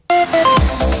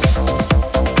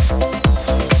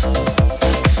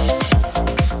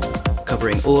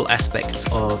covering all aspects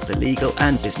of the legal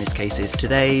and business cases.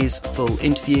 Today's full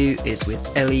interview is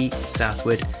with Ellie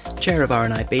Southwood, Chair of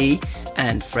RNIB,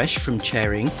 and fresh from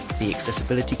chairing the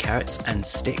Accessibility Carrots and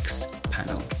Sticks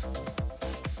panel.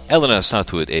 Eleanor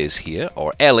Southwood is here,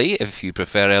 or Ellie, if you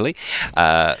prefer Ellie,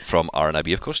 from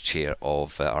RNIB, of course, Chair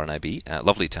of RNIB.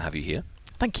 Lovely to have you here.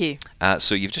 Thank you.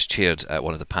 So you've just chaired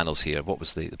one of the panels here. What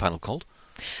was the panel called?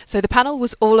 So the panel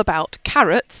was all about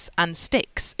carrots and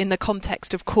sticks in the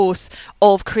context, of course,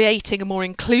 of creating a more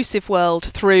inclusive world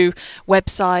through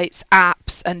websites,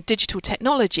 apps and digital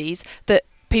technologies that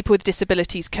people with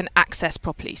disabilities can access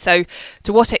properly. So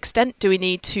to what extent do we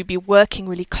need to be working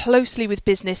really closely with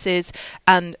businesses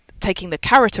and taking the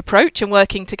carrot approach and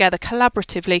working together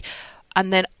collaboratively?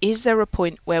 And then is there a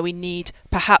point where we need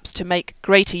perhaps to make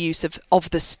greater use of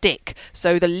the stick,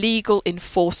 so the legal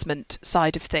enforcement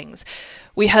side of things?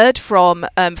 We heard from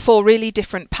 4 really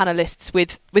different panellists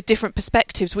with different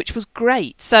perspectives, which was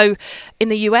great. So in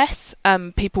the US,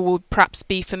 people would perhaps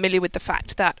be familiar with the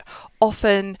fact that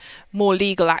often more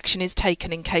legal action is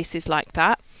taken in cases like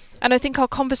that. And I think our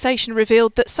conversation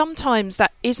revealed that sometimes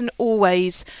that isn't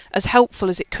always as helpful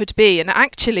as it could be. And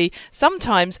actually,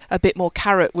 sometimes a bit more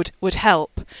carrot would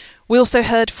help. We also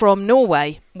heard from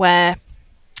Norway, where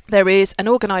there is an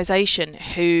organisation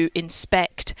who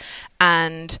inspect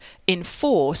and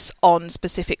enforce on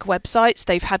specific websites.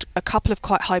 They've had a couple of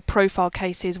quite high-profile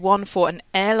cases, one for an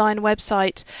airline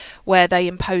website where they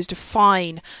imposed a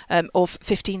fine of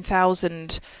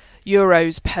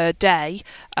 €15,000 per day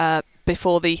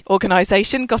before the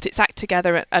organisation got its act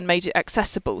together and made it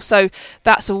accessible. So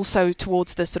that's also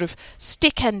towards the sort of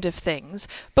stick end of things.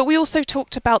 But we also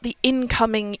talked about the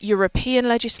incoming European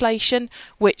legislation,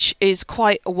 which is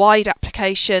quite a wide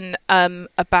application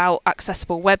about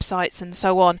accessible websites and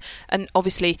so on. And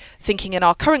obviously thinking in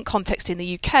our current context in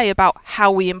the UK about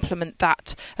how we implement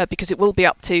that, because it will be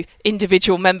up to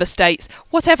individual member states.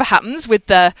 Whatever happens with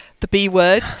the B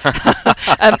word,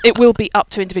 it will be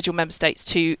up to individual member states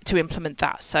to implement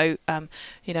that. So,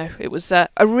 it was a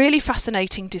really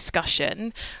fascinating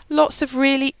discussion. Lots of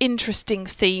really interesting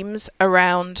themes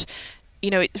around,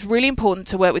 it's really important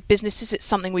to work with businesses. It's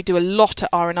something we do a lot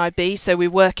at RNIB. So we're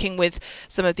working with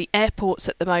some of the airports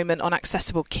at the moment on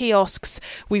accessible kiosks.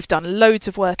 We've done loads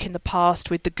of work in the past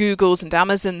with the Googles and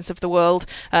Amazons of the world.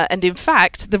 And in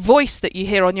fact, the voice that you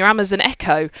hear on your Amazon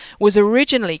Echo was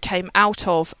originally came out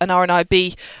of an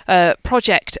RNIB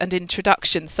project and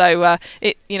introduction. So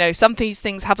some of these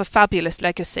things have a fabulous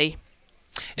legacy.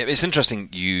 It's interesting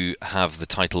you have the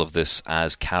title of this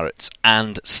as Carrots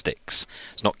and Sticks.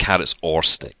 It's not carrots or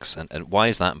sticks. And why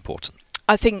is that important?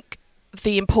 I think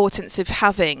the importance of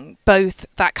having both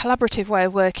that collaborative way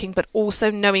of working, but also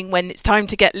knowing when it's time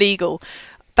to get legal,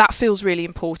 that feels really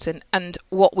important. And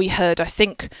what we heard, I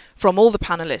think, from all the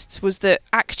panellists was that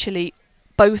actually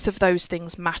both of those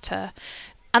things matter.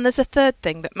 And there's a third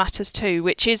thing that matters too,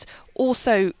 which is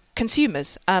also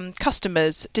consumers,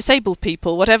 customers, disabled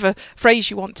people, whatever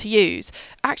phrase you want to use,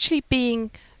 actually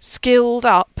being skilled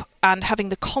up and having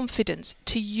the confidence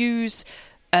to use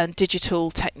digital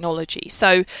technology. So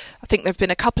I think there have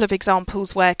been a couple of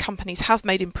examples where companies have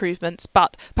made improvements,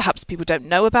 but perhaps people don't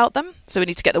know about them. So we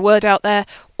need to get the word out there.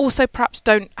 Also, perhaps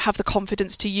don't have the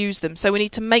confidence to use them. So we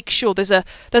need to make sure there's a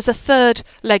third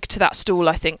leg to that stool,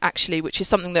 I think, actually, which is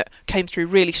something that came through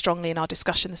really strongly in our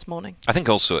discussion this morning. I think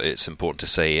also it's important to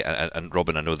say, and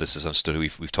Robin, I know this is a story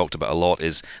we've talked about a lot,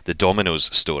 is the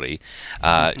Domino's story.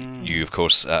 You, of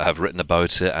course, have written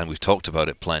about it, and we've talked about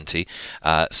it plenty.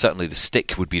 Certainly the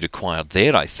stick would be required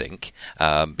there, I think,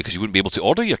 because you wouldn't be able to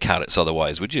order your carrots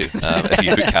otherwise, would you? If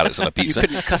you put carrots on a pizza. You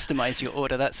couldn't customise your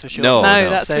order, that's for sure. No,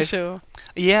 that's for sure.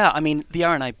 Yeah, I mean, the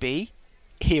RNIB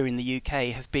here in the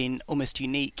UK have been almost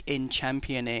unique in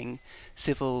championing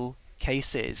civil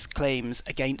cases, claims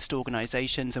against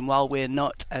organisations. And while we're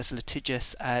not as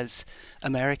litigious as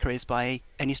America is by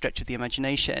any stretch of the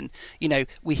imagination,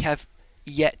 we have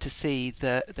yet to see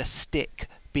the stick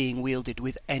being wielded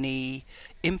with any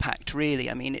impact, really.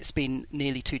 I mean, it's been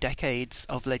nearly 2 decades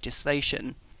of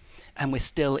legislation, and we're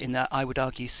still in the, I would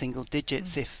argue, single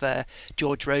digits. If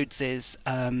George Rhodes's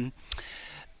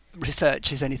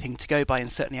research is anything to go by,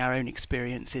 and certainly our own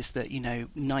experience is that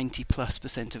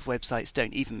 90+% of websites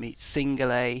don't even meet single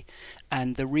A,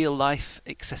 and the real life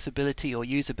accessibility or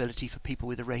usability for people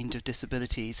with a range of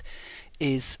disabilities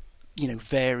is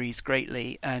varies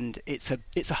greatly, and it's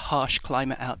a harsh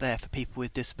climate out there for people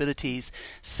with disabilities.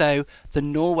 So the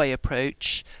Norway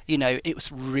approach, it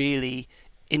was really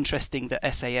interesting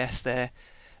that SAS, their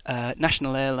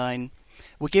national airline,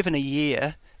 were given a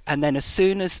year, and then as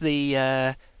soon as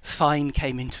the fine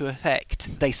came into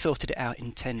effect, they sorted it out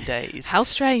in 10 days. How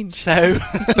strange. So,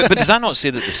 but does that not say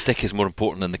that the stick is more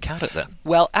important than the carrot then?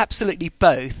 Well, absolutely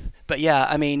both. But yeah,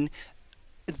 I mean,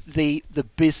 the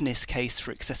business case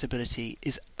for accessibility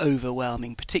is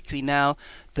overwhelming, particularly now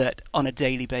that on a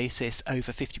daily basis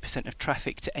over 50% of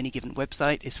traffic to any given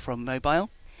website is from mobile.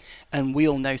 And we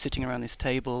all know, sitting around this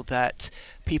table, that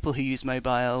people who use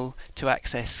mobile to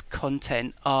access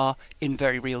content are, in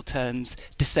very real terms,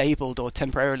 disabled or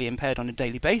temporarily impaired on a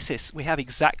daily basis. We have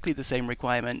exactly the same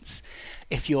requirements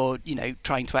if you're,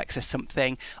 trying to access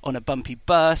something on a bumpy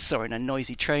bus or in a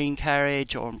noisy train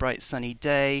carriage or on a bright sunny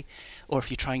day, or if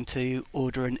you're trying to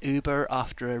order an Uber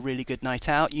after a really good night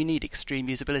out. You need extreme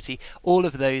usability. All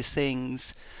of those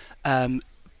things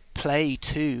play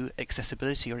to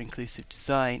accessibility or inclusive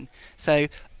design. So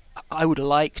I would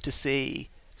like to see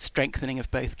strengthening of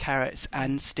both carrots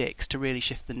and sticks to really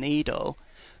shift the needle.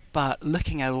 But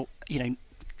looking at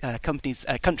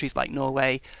countries like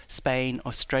Norway, Spain,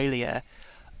 Australia,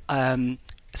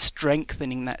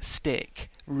 strengthening that stick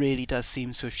really does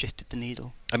seem to have shifted the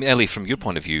needle. I mean, Ellie, from your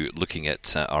point of view, looking at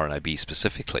RNIB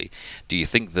specifically, do you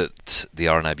think that the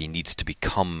RNIB needs to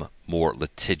become more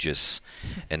litigious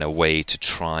in a way to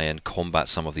try and combat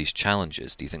some of these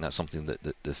challenges? Do you think that's something that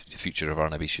the future of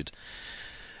RNIB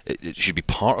should be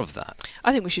part of that?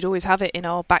 I think we should always have it in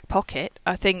our back pocket.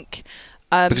 I think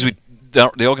because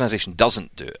the organisation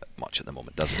doesn't do it much at the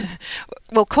moment, does it?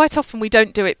 Well, quite often we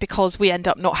don't do it because we end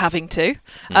up not having to.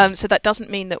 So that doesn't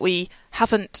mean that we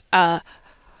haven't.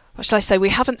 What shall I say? We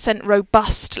haven't sent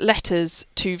robust letters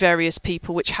to various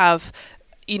people which have,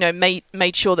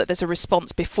 made sure that there's a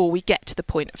response before we get to the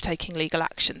point of taking legal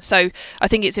action. So I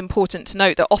think it's important to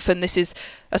note that often this is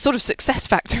a sort of success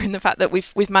factor in the fact that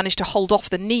we've managed to hold off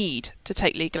the need to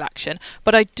take legal action.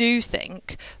 But I do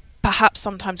think perhaps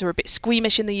sometimes we're a bit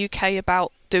squeamish in the UK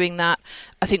about doing that.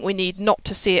 I think we need not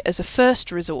to see it as a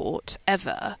first resort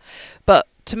ever, but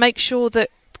to make sure that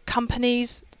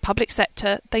companies, public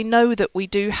sector, they know that we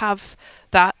do have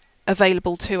that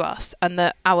available to us and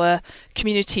that our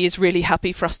community is really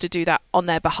happy for us to do that on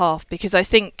their behalf. Because I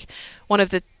think one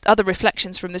of the other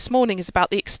reflections from this morning is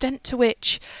about the extent to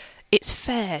which it's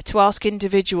fair to ask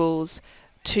individuals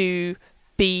to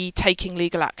be taking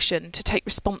legal action, to take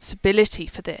responsibility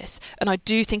for this. And I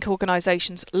do think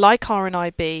organisations like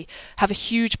RNIB have a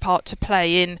huge part to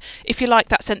play in, if you like,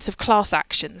 that sense of class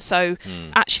action. So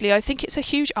actually, I think it's a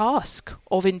huge ask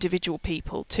of individual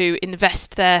people to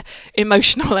invest their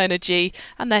emotional energy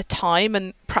and their time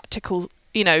and practical,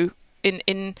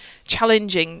 in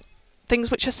challenging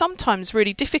things which are sometimes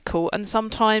really difficult and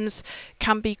sometimes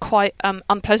can be quite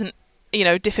unpleasant,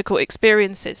 difficult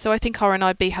experiences. So I think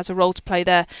RNIB has a role to play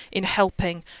there in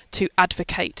helping to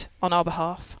advocate on our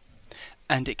behalf.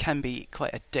 And it can be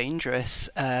quite a dangerous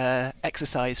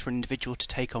exercise for an individual to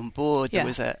take on board. Yeah. There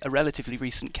was a relatively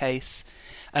recent case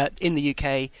in the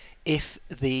UK. If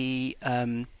the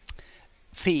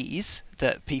fees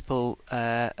that people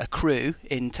accrue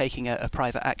in taking a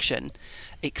private action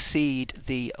exceed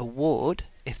the award,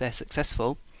 if they're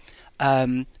successful,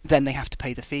 then they have to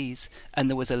pay the fees. And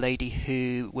there was a lady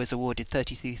who was awarded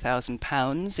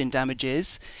 £33,000 in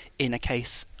damages in a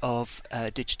case of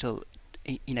digital,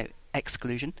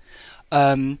 exclusion.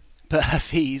 But her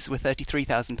fees were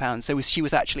 £33,000, so she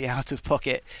was actually out of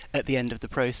pocket at the end of the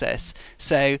process.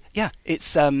 So yeah,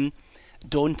 it's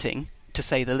daunting, to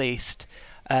say the least,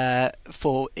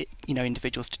 for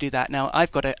individuals to do that. Now,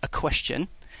 I've got a question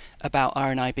about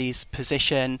RNIB's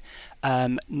position.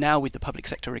 Now with the public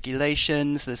sector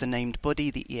regulations, there's a named body,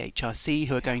 the EHRC,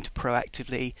 who are going to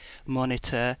proactively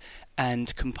monitor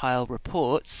and compile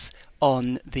reports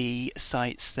on the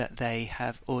sites that they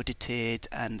have audited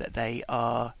and that they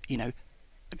are,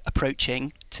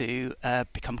 approaching to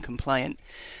become compliant.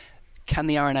 Can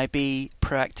the RNIB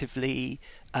proactively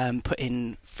put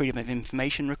in freedom of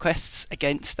information requests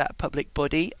against that public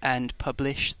body and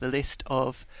publish the list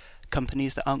of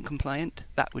companies that aren't compliant?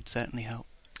 That would certainly help.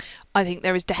 I think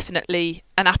there is definitely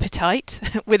an appetite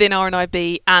within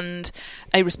RNIB and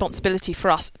a responsibility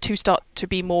for us to start to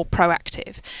be more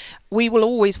proactive. We will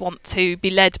always want to be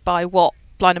led by what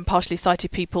blind and partially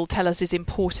sighted people tell us is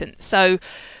important. So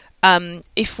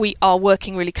if we are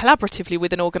working really collaboratively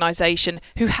with an organisation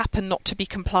who happen not to be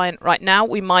compliant right now,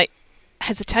 we might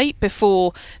hesitate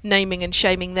before naming and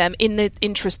shaming them in the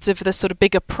interests of the sort of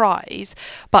bigger prize.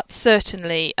 But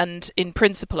certainly, and in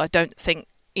principle, I don't think,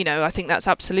 I think that's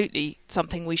absolutely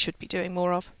something we should be doing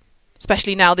more of,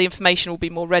 especially now the information will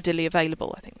be more readily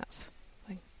available. I think that's the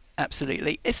thing.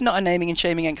 Absolutely. It's not a naming and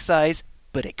shaming exercise.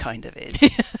 but it kind of is.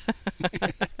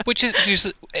 Which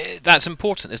is that's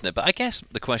important, isn't it? But I guess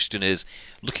the question is,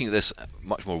 looking at this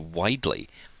much more widely,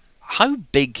 how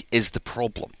big is the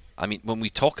problem? I mean, when we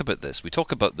talk about this, we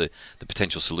talk about the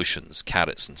potential solutions,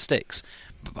 carrots and sticks.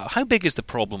 But how big is the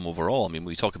problem overall? I mean,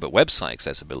 when we talk about website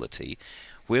accessibility,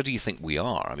 where do you think we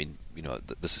are? I mean,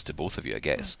 this is to both of you, I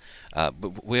guess.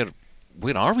 But where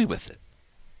are we with it?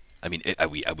 I mean, are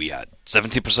we at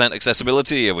 70%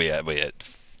 accessibility? Are we at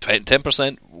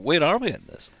 10%? Where are we in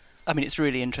this? I mean, it's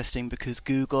really interesting because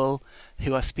Google,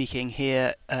 who are speaking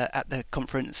here at the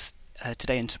conference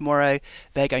today and tomorrow,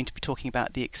 they're going to be talking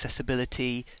about the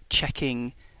accessibility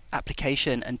checking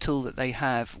application and tool that they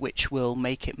have, which will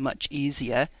make it much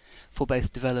easier for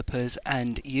both developers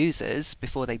and users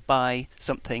before they buy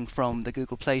something from the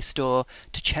Google Play Store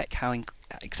to check how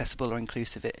accessible or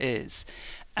inclusive it is.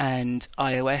 And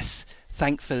iOS,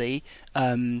 thankfully,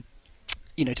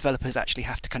 developers actually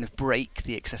have to kind of break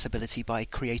the accessibility by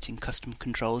creating custom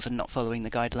controls and not following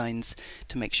the guidelines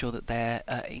to make sure that they're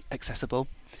accessible.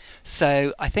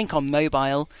 So I think on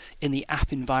mobile, in the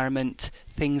app environment,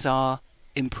 things are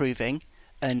improving,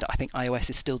 and I think iOS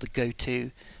is still the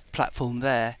go-to platform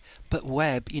there. But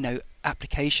web,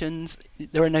 applications,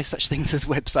 there are no such things as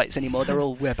websites anymore. They're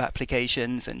all web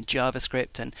applications and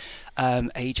JavaScript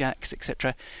and Ajax,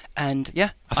 etc. And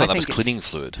yeah, I thought that was cleaning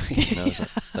fluid.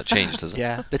 That changed, doesn't it?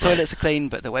 Yeah, the toilets are clean,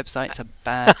 but the websites are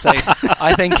bad. So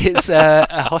I think it's a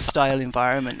hostile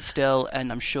environment still,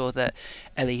 and I'm sure that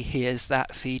Ellie hears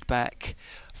that feedback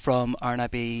from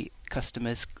RNIB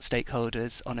customers,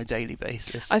 stakeholders on a daily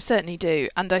basis. I certainly do,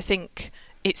 and I think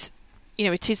it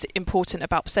is important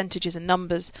about percentages and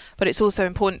numbers, but it's also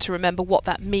important to remember what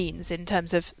that means in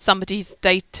terms of somebody's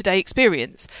day-to-day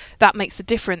experience. That makes the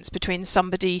difference between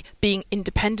somebody being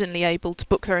independently able to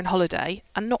book their own holiday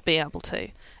and not being able to.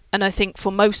 And I think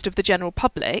for most of the general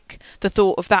public, the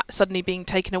thought of that suddenly being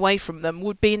taken away from them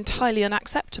would be entirely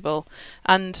unacceptable.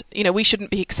 And, we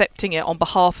shouldn't be accepting it on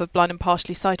behalf of blind and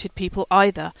partially sighted people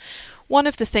either. One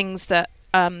of the things that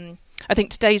I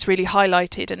think today's really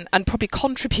highlighted and probably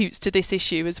contributes to this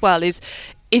issue as well is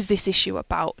this issue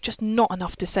about just not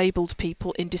enough disabled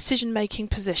people in decision-making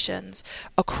positions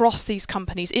across these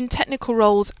companies, in technical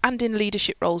roles and in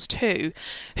leadership roles too,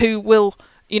 who will,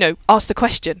 ask the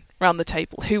question around the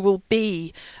table, who will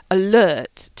be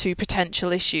alert to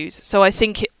potential issues. So I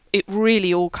think it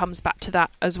really all comes back to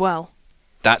that as well.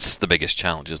 That's the biggest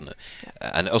challenge, isn't it?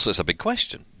 Yeah. And also it's a big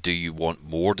question. Do you want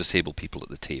more disabled people at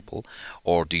the table,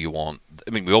 or do you want...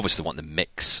 we obviously want the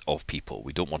mix of people.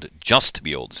 We don't want it just to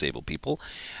be all disabled people.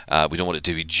 We don't want it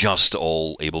to be just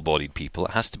all able-bodied people.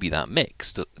 It has to be that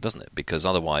mix, doesn't it? Because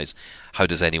otherwise, how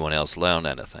does anyone else learn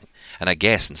anything? And I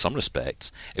guess in some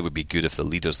respects, it would be good if the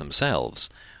leaders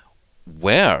themselves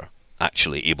were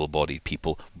actually able-bodied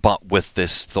people, but with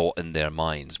this thought in their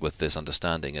minds, with this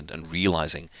understanding and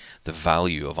realising the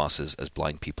value of us as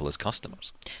blind people as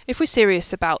customers. If we're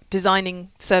serious about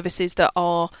designing services that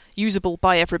are usable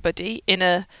by everybody in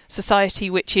a society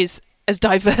which is as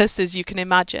diverse as you can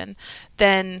imagine,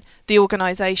 then the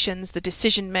organisations, the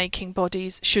decision-making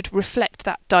bodies should reflect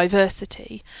that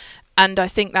diversity. And I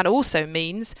think that also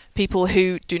means people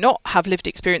who do not have lived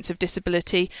experience of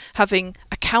disability having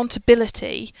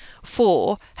accountability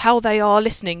for how they are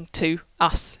listening to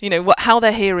us, how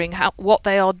they're hearing, what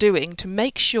they are doing, to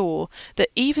make sure that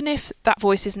even if that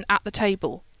voice isn't at the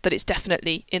table, that it's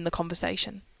definitely in the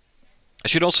conversation. I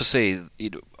should also say,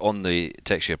 on the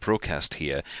TechShare Procast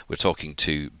here, we're talking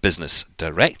to business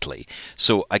directly.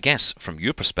 So I guess from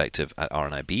your perspective at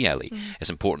RNIB, Ellie,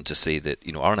 it's important to say that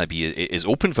RNIB is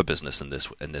open for business in this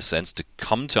sense, to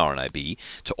come to RNIB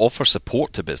to offer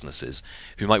support to businesses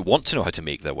who might want to know how to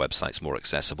make their websites more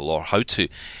accessible or how to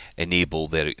enable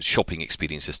their shopping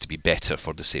experiences to be better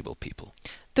for disabled people.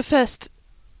 The first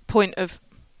point of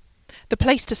the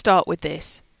place to start with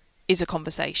this is a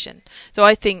conversation. So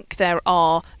I think there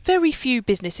are very few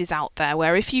businesses out there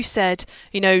where if you said,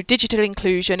 digital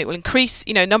inclusion, it will increase,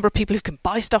 number of people who can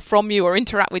buy stuff from you or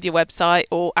interact with your website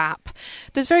or app.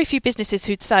 There's very few businesses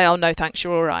who'd say, oh no, thanks,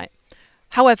 you're all right.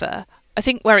 However, I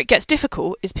think where it gets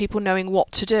difficult is people knowing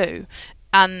what to do.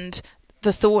 And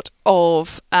the thought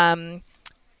of the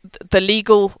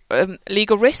legal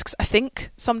risks, I think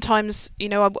sometimes,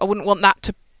 I wouldn't want that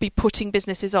to be putting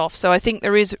businesses off. So I think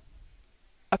there is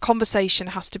a conversation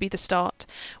has to be the start.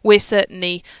 We're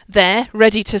certainly there,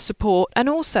 ready to support. And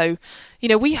also,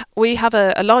 we have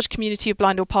a large community of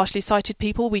blind or partially sighted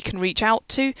people we can reach out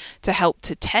to help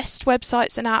to test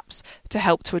websites and apps, to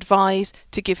help to advise,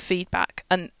 to give feedback.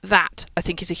 And that, I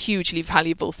think, is a hugely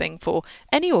valuable thing for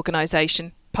any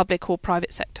organisation, public or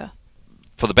private sector.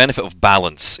 for the benefit of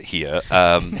balance here,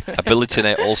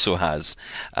 AbilityNet also has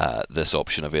this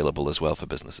option available as well for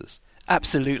businesses.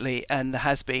 Absolutely, and there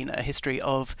has been a history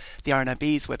of the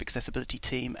RNIB's web accessibility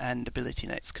team and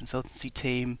AbilityNet's consultancy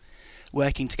team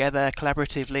working together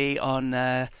collaboratively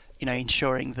on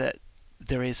ensuring that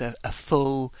there is a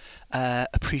full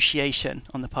appreciation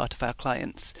on the part of our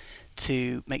clients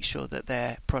to make sure that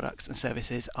their products and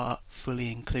services are fully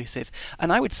inclusive.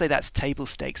 And I would say that's table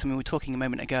stakes. I mean, we were talking a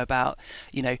moment ago about,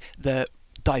 the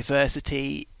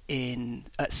diversity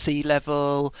at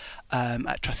C-level,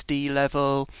 at trustee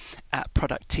level, at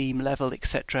product team level,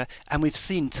 etc. And we've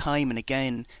seen time and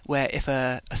again where if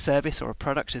a service or a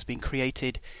product has been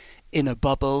created in a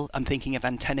bubble, I'm thinking of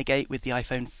AntennaGate with the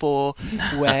iPhone 4,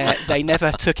 where they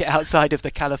never took it outside of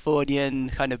the Californian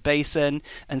kind of basin,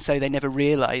 and so they never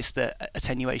realized that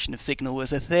attenuation of signal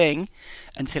was a thing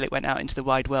until it went out into the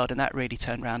wide world, and that really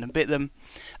turned around and bit them.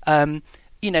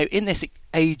 In this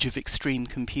age of extreme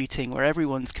computing, where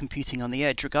everyone's computing on the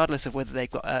edge, regardless of whether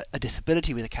they've got a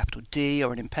disability with a capital D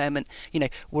or an impairment,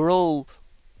 we're all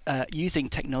using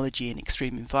technology in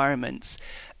extreme environments.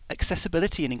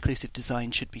 Accessibility and inclusive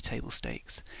design should be table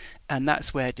stakes, and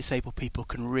that's where disabled people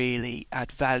can really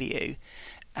add value,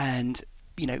 and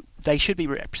they should be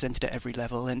represented at every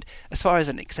level. And as far as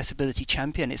an accessibility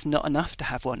champion, it's not enough to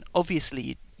have one.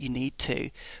 Obviously you need to,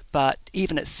 but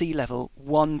even at C-level,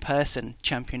 one person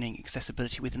championing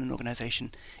accessibility within an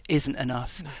organisation isn't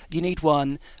enough. No. You need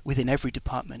one within every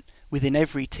department, within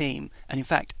every team, and in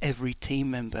fact every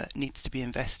team member needs to be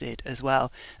invested as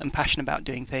well and passionate about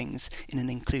doing things in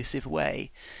an inclusive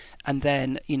way. And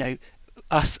then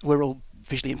we're all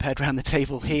visually impaired around the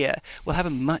table here, will have a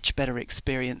much better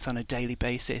experience on a daily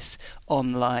basis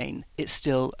online. It's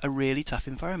still a really tough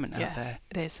environment out there.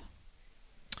 It is.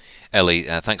 Ellie,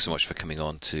 thanks so much for coming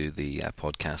on to the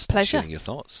podcast. Pleasure. And sharing your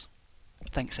thoughts.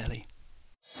 Thanks, Ellie.